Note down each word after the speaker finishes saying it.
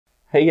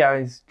Hey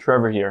guys,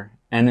 Trevor here,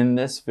 and in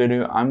this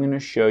video I'm going to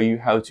show you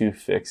how to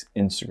fix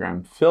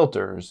Instagram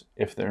filters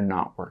if they're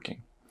not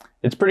working.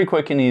 It's pretty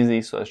quick and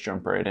easy, so let's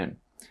jump right in.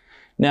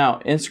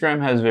 Now,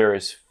 Instagram has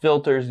various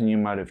filters and you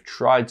might have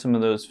tried some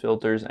of those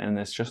filters and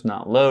it's just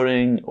not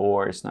loading,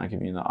 or it's not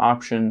giving you the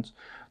options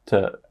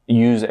to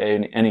use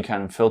any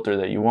kind of filter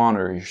that you want,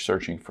 or you're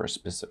searching for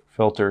specific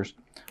filters.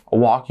 I'll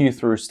walk you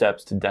through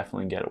steps to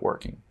definitely get it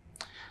working.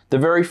 The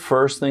very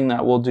first thing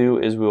that we'll do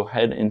is we'll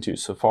head into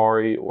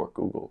Safari or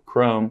Google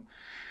Chrome,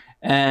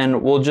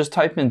 and we'll just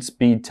type in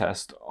speed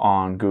test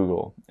on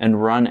Google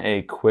and run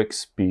a quick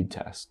speed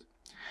test.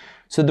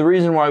 So the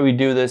reason why we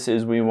do this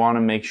is we want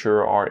to make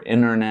sure our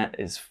internet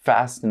is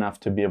fast enough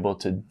to be able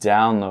to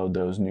download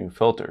those new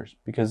filters.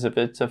 Because if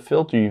it's a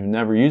filter you've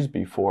never used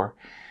before,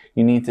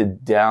 you need to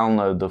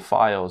download the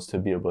files to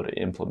be able to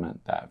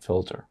implement that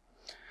filter.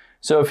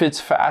 So if it's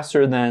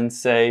faster than,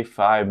 say,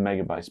 5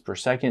 megabytes per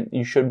second,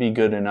 you should be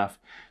good enough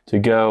to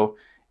go.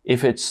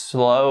 If it's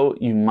slow,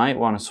 you might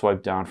want to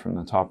swipe down from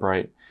the top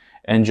right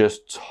and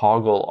just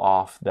toggle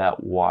off that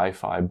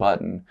Wi-Fi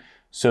button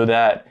so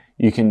that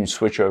you can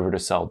switch over to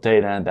cell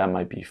data. That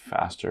might be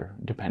faster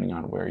depending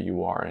on where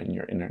you are in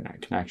your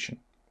internet connection.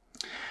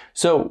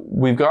 So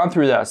we've gone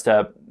through that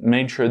step,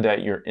 made sure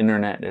that your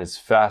internet is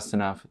fast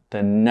enough.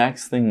 The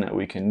next thing that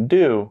we can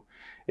do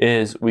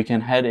is we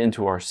can head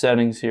into our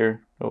settings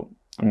here. Oh,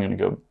 I'm going to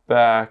go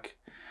back.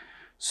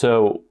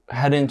 So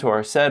head into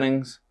our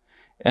settings,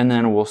 and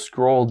then we'll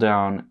scroll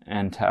down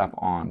and tap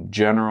on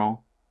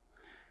General.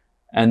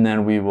 And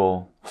then we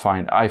will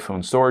find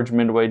iPhone storage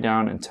midway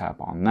down and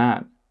tap on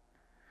that.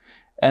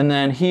 And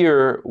then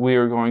here we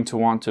are going to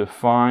want to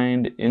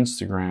find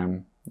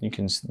Instagram.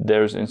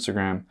 There's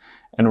Instagram,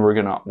 and we're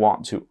going to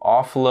want to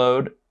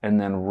offload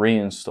and then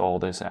reinstall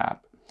this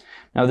app.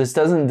 Now, this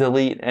doesn't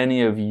delete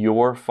any of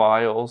your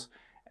files,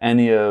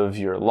 any of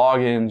your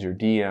logins, your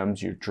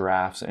DMs, your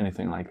drafts,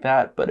 anything like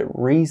that, but it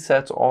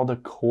resets all the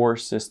core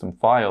system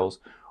files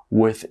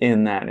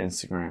within that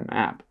Instagram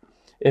app.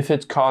 If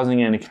it's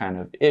causing any kind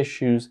of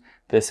issues,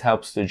 this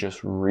helps to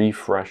just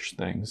refresh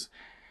things.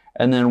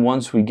 And then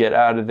once we get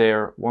out of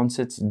there, once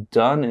it's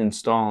done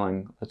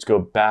installing, let's go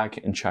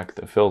back and check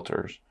the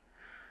filters.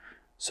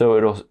 So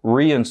it'll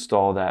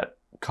reinstall that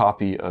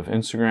copy of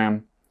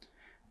Instagram.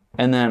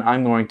 And then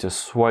I'm going to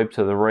swipe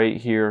to the right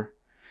here.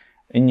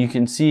 And you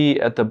can see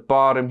at the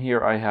bottom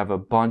here, I have a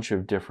bunch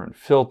of different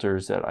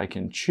filters that I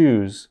can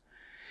choose.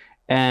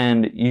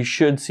 And you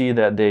should see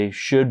that they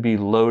should be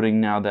loading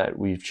now that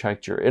we've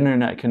checked your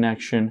internet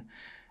connection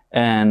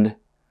and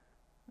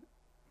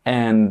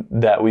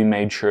that we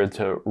made sure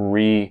to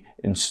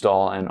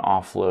reinstall and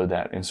offload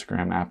that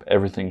Instagram app.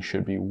 Everything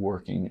should be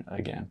working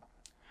again.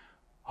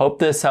 Hope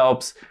this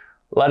helps.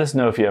 Let us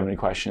know if you have any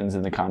questions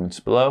in the comments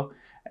below,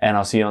 and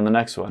I'll see you on the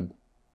next one.